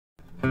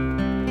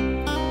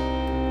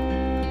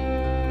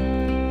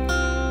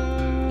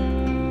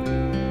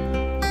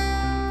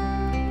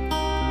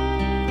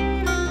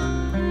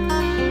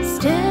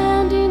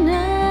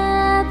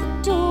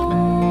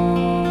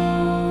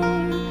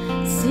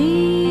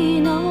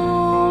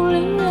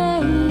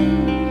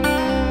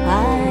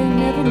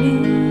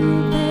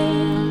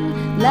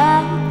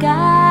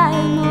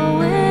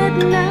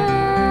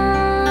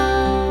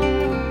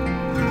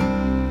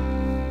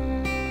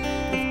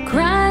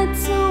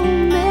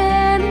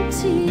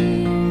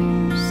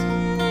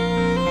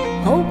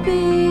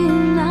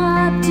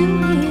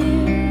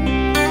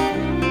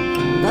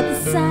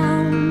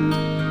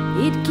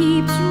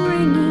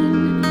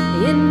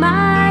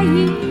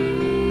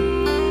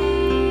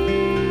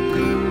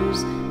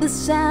the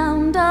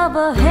sound of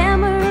a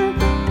hammer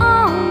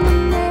on the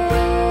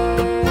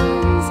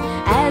nails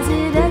as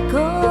it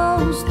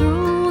echoes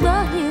through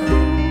the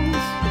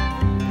hills,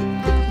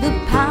 the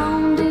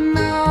pounding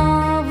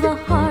of the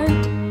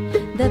heart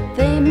that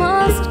they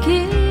must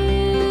kill.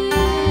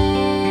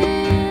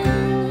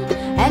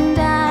 And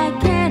I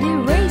can't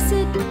erase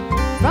it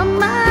from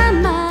my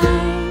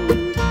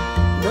mind,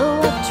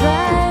 though I've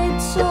tried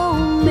so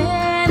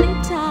many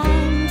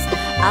times.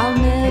 I'll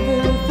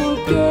never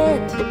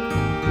forget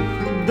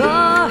the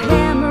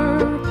hammer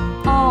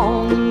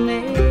on the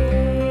nails.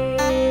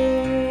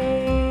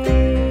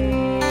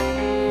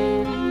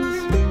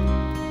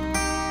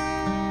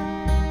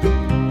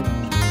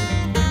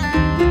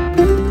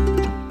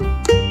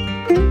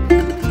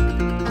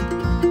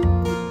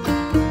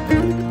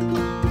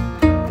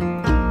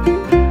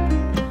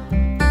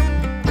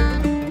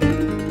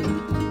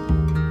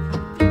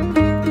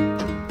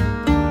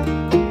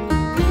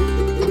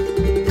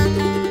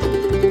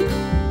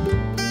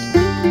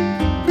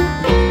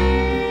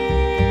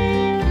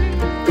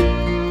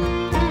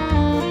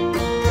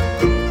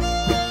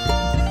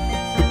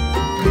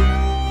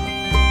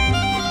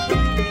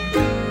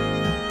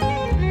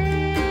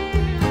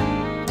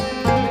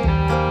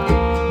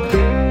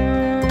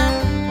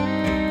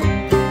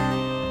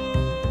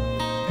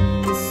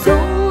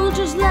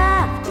 Soldiers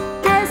laughed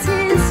as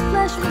his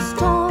flesh was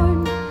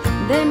torn.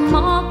 They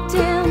mocked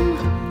him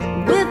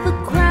with a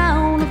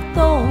crown of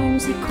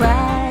thorns. He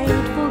cried,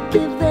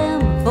 "Forgive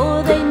them,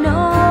 for they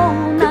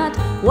know not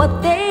what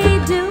they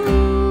do."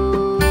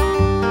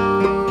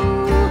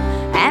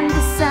 And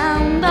the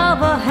sound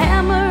of a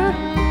hammer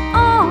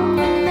on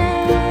the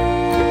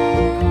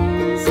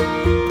nails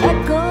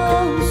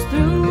echoes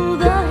through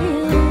the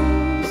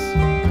hills,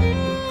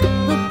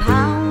 the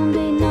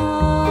pounding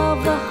of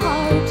the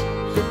heart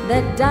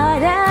that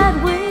died at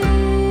will.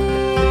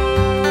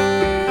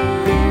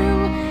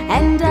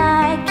 And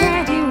I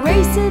can't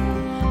erase it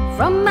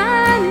from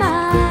my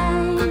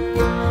mind,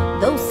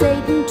 though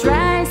Satan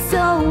tries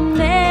so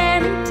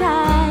many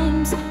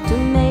times to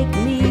make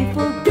me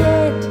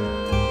forget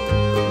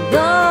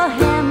the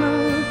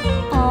hammer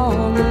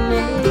on the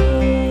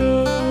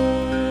nails.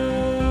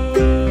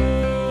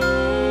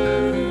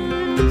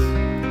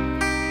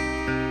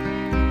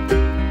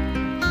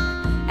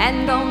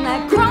 And on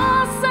that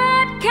cross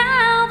at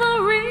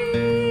Calvary,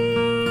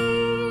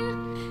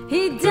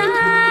 he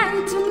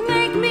died to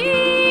make me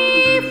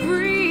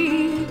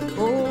free.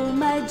 Oh,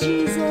 my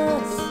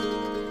Jesus,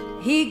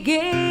 he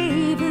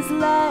gave his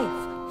life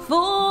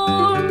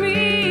for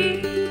me.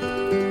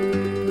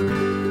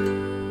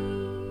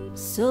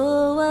 So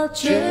I'll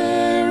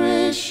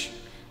cherish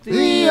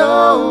the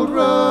old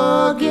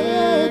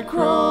rugged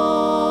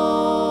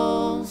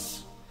cross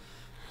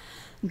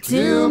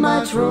till my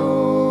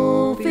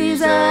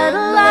trophies at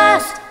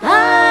last I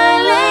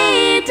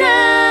lay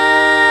down.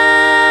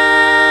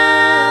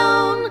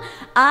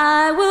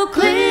 I will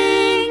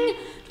cling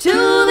to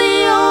the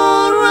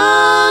old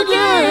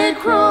rugged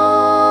cross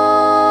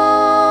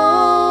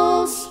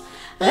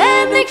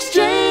and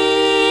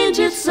exchange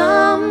it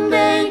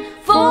someday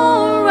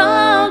for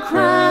a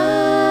crown.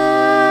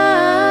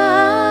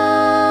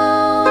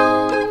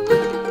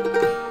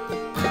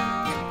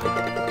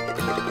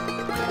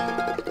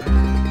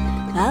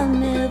 I'll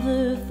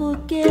never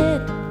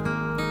forget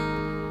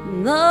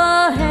the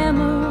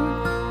hammer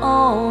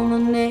on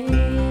the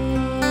nails.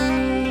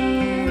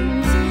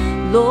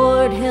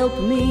 Lord, help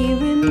me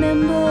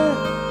remember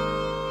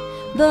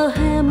the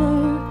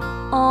hammer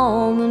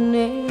on the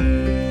nails.